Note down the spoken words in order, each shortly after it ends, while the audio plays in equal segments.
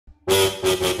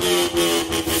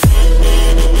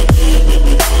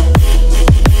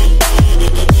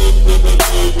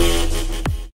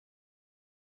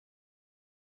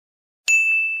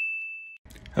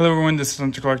Hello everyone, this is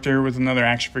HunterCollector with another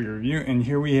action figure review, and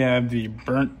here we have the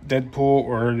burnt Deadpool,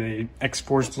 or the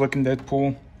X-Force looking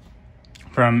Deadpool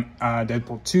from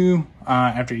Deadpool 2,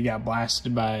 after he got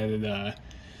blasted by the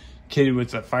kid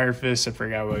with the fire fist. I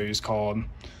forgot what he was called.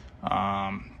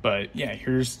 But yeah,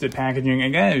 here's the packaging. I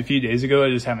got it a few days ago,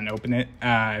 I just haven't opened it.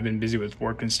 I've been busy with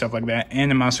work and stuff like that, and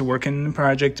I'm also working on the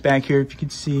project back here, if you can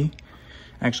see.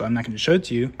 Actually, I'm not going to show it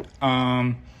to you.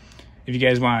 If you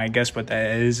guys want to guess what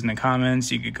that is in the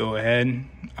comments, you could go ahead.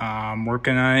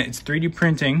 Working on it. It's 3D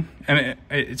printing. I mean,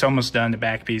 it's almost done. The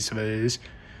back piece of it is,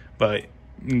 but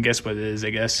you can guess what it is,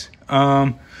 I guess.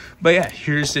 But yeah,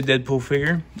 here's the Deadpool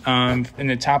figure. In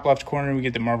the top left corner, we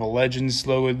get the Marvel Legends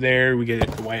logo there. We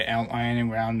get the white outline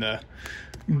around the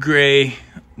gray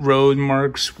road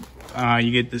marks.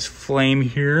 You get this flame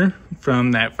here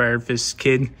from that Fire Fist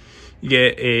kid. You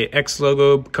get a X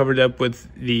logo covered up with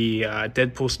the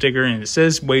Deadpool sticker, and it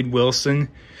says Wade Wilson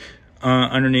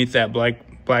underneath that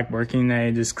black marking that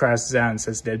it just crosses out and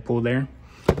says Deadpool there.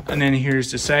 And then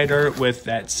here's the side art with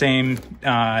that same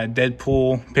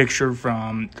Deadpool picture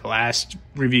from the last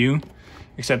review,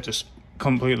 except just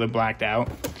completely blacked out.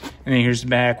 And then here's the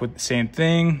back with the same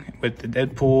thing, with the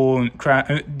Deadpool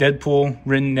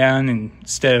written down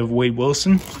instead of Wade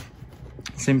Wilson.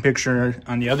 Same picture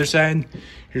on the other side.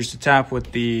 Here's the top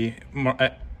with the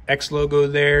X logo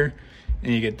there,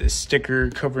 and you get this sticker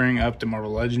covering up the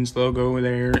Marvel Legends logo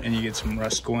there, and you get some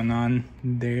rust going on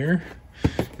there.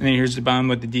 And then here's the bottom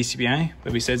with the DCPI.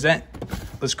 But besides that,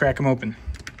 let's crack them open.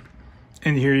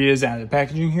 And here he is out of the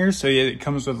packaging here. So yeah, it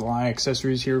comes with a lot of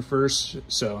accessories here first.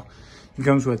 So it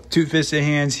comes with 2 fisted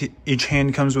hands. Each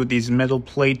hand comes with these metal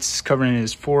plates covering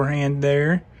his forehand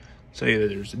there. So yeah,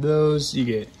 there's those. You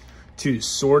get 2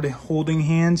 sword holding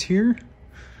hands here.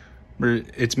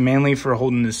 It's mainly for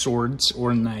holding the swords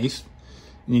or knife.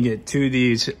 And you get 2 of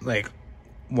these like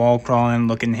wall crawling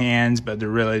looking hands, but they're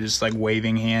really just like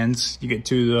waving hands. You get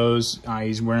 2 of those.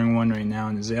 He's wearing one right now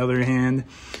in his other hand.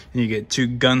 And you get 2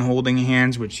 gun holding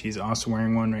hands, which he's also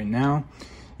wearing one right now.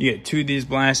 You get 2 of these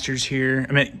blasters here.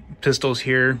 I mean pistols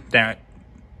here that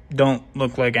don't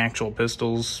look like actual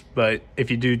pistols, but if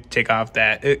you do take off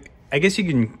that, I guess you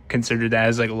can consider that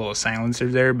as like a little silencer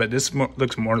there, but this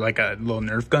looks more like a little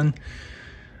Nerf gun.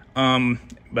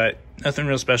 But nothing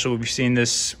real special. We've seen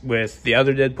this with the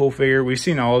other Deadpool figure. We've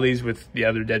seen all of these with the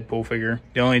other Deadpool figure.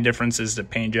 The only difference is the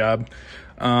paint job.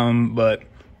 But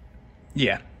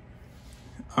yeah.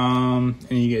 And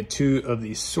you get 2 of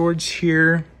these swords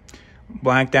here.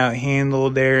 Blacked out handle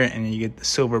there, and you get the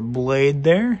silver blade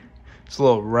there. It's a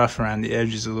little rough around the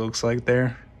edges, it looks like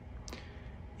there.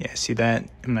 Yeah, see that?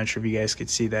 I'm not sure if you guys could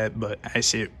see that, but I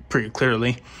see it pretty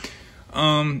clearly.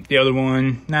 The other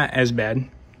one, not as bad.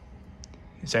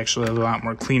 It's actually a lot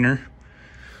more cleaner.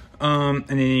 And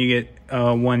then you get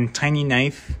 1 tiny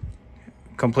knife,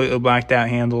 completely blacked out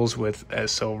handles with a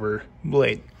silver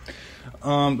blade.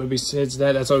 But besides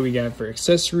that, that's all we got for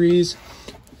accessories.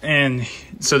 And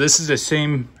so this is the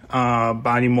same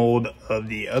body mold of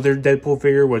the other Deadpool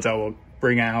figure, which I will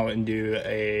bring out and do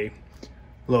a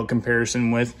little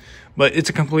comparison with, but it's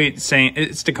the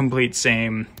complete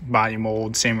same body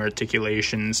mold, same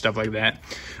articulation, stuff like that.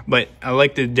 But I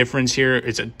like the difference here.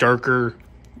 It's a darker,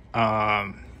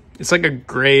 it's like a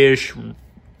grayish,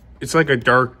 it's like a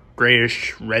dark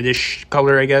grayish reddish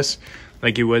color, I guess,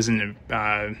 like it was in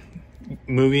the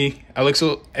movie. I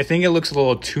think it looks a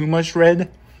little too much red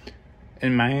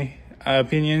in my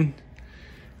opinion.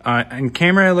 On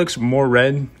camera it looks more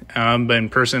red, but in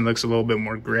person it looks a little bit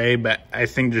more gray, but I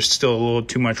think there's still a little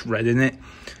too much red in it.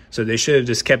 So they should have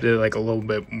just kept it like a little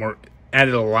bit more,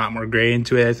 added a lot more gray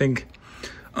into it, I think.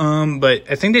 But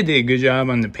I think they did a good job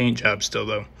on the paint job still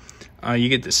though. You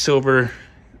get the silver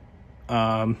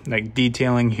like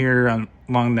detailing here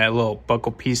along that little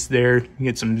buckle piece there. You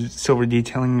get some silver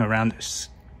detailing around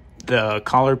the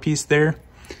collar piece there.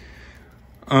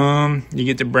 You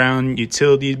get the brown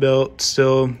utility belt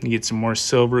still. You get some more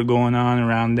silver going on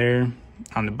around there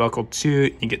on the buckle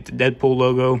too. You get the Deadpool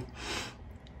logo.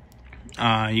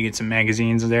 You get some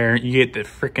magazines there. You get the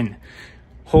freaking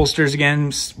holsters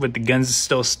again with the guns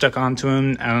still stuck onto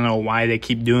them. I don't know why they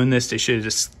keep doing this. They should have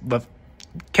just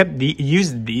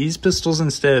used these pistols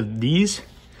instead of these,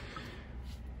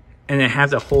 and then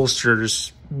have the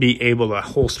holsters be able to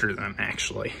holster them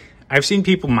actually. I've seen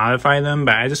people modify them,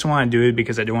 but I just want to do it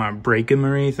because I don't want to break them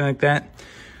or anything like that.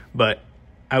 But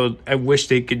I wish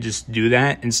they could just do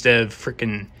that instead of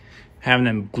freaking having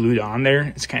them glued on there.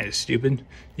 It's kind of stupid.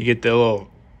 You get the little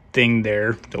thing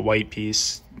there, the white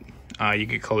piece. You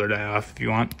could color that off if you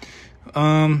want.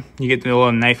 You get the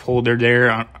little knife holder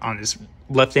there on his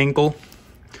left ankle.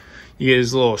 You get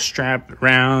his little strap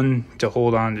around to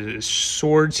hold on to his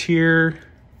swords here.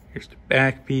 Here's the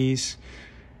back piece.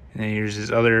 And then here's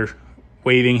his other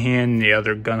waving hand and the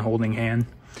other gun holding hand.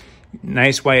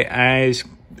 Nice white eyes.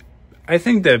 I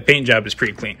think the paint job is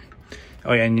pretty clean.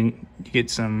 Oh yeah, and you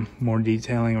get some more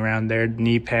detailing around there.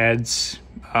 Knee pads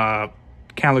kind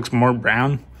of looks more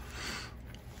brown.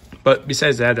 But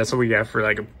besides that, that's what we got for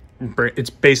like it's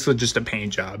basically just a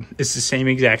paint job. It's the same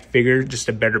exact figure, just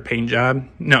a better paint job.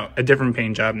 No, a different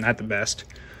paint job, not the best.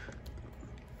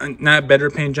 Not a better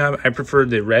paint job. I prefer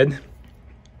the red.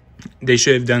 They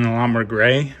should have done a lot more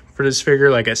gray for this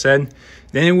figure, like I said.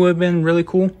 Then it would have been really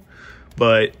cool.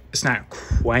 But it's not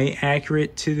quite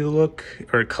accurate to the look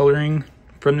or coloring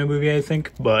from the movie, I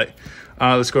think. But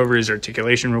let's go over his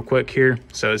articulation real quick here.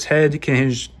 So his head can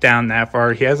hinge down that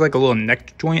far. He has like a little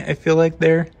neck joint, I feel like,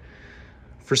 there.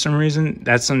 For some reason,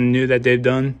 that's something new that they've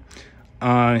done.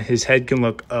 His head can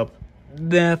look up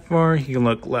that far. He can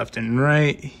look left and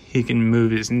right. He can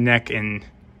move his neck and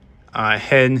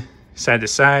head side to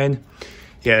side.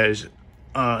 He has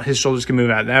his shoulders can move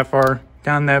out that far,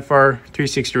 down that far,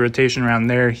 360 rotation around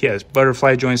there. He has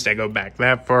butterfly joints that go back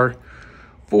that far.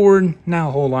 Forward, not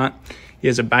a whole lot. He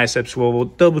has a bicep swivel,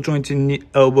 double jointed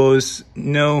elbows,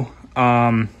 no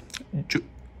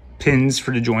pins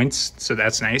for the joints, so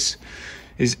that's nice.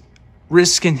 His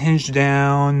wrists can hinge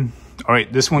down. All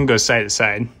right, this one goes side to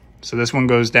side. So this one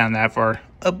goes down that far,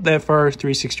 up that far,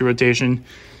 360 rotation.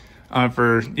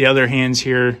 For the other hands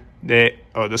here,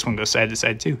 this one goes side to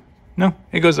side too. No,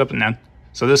 it goes up and down.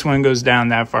 So this one goes down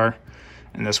that far,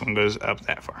 and this one goes up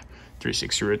that far.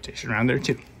 360 rotation around there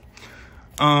too.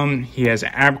 He has an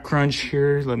ab crunch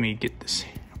here. Let me get this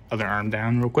other arm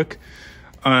down real quick.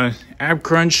 Ab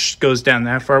crunch goes down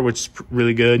that far, which is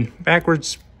really good.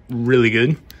 Backwards, really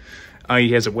good.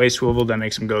 He has a waist swivel that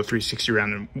makes him go 360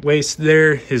 around the waist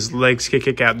there. His legs can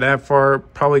kick out that far.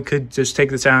 Probably could just take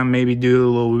this out and maybe do a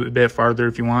little bit farther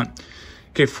if you want.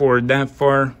 Kick forward that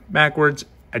far. Backwards,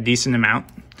 a decent amount.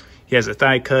 He has a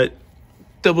thigh cut.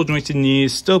 Double jointed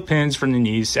knees. Still pins from the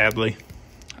knees, sadly.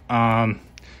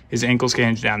 His ankles can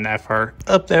hinge down that far,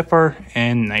 up that far,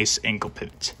 and nice ankle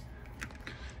pivots.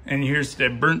 And here's the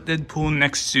burnt Deadpool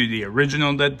next to the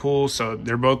original Deadpool. So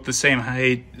they're both the same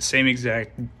height, same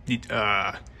exact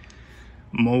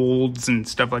molds and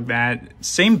stuff like that.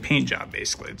 Same paint job,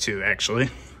 basically, too, actually.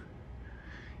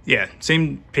 Yeah,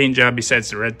 same paint job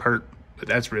besides the red part, but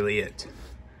that's really it.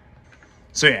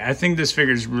 So yeah, I think this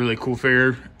figure is a really cool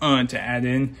figure to add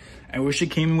in. I wish it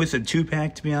came with a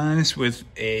 2-pack, to be honest, with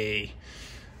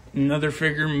another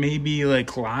figure, maybe like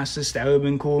Colossus. That would have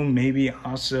been cool. Maybe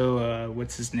also,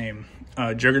 what's his name?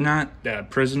 Juggernaut, the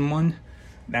prison one.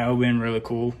 That would have been really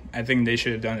cool. I think they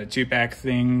should have done a 2-pack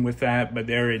thing with that, but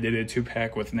they already did a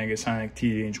 2-pack with Negasonic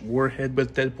Teenage Warhead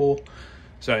with Deadpool.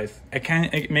 So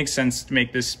it makes sense to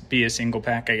make this be a single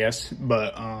pack, I guess.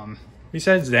 But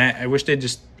besides that, I wish they'd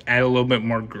just add a little bit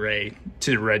more gray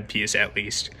to the red piece at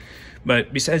least.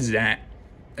 But besides that,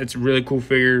 it's a really cool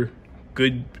figure.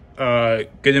 Good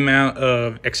amount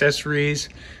of accessories,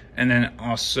 and then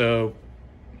also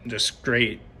just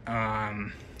great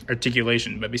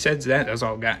articulation. But besides that, that's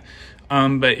all I got.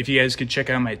 But if you guys could check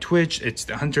out my Twitch, it's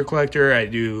the Hunter Collector. I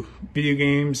do video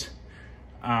games.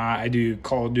 I do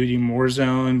Call of Duty,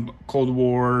 Warzone, Cold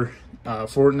War,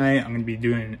 Fortnite. I'm going to be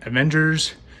doing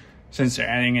Avengers since they're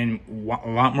adding in a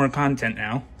lot more content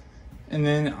now. And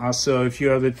then also a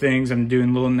few other things. I'm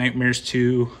doing Little Nightmares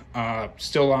too.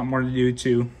 Still a lot more to do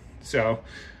too. So,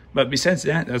 but besides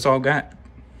that, that's all I got.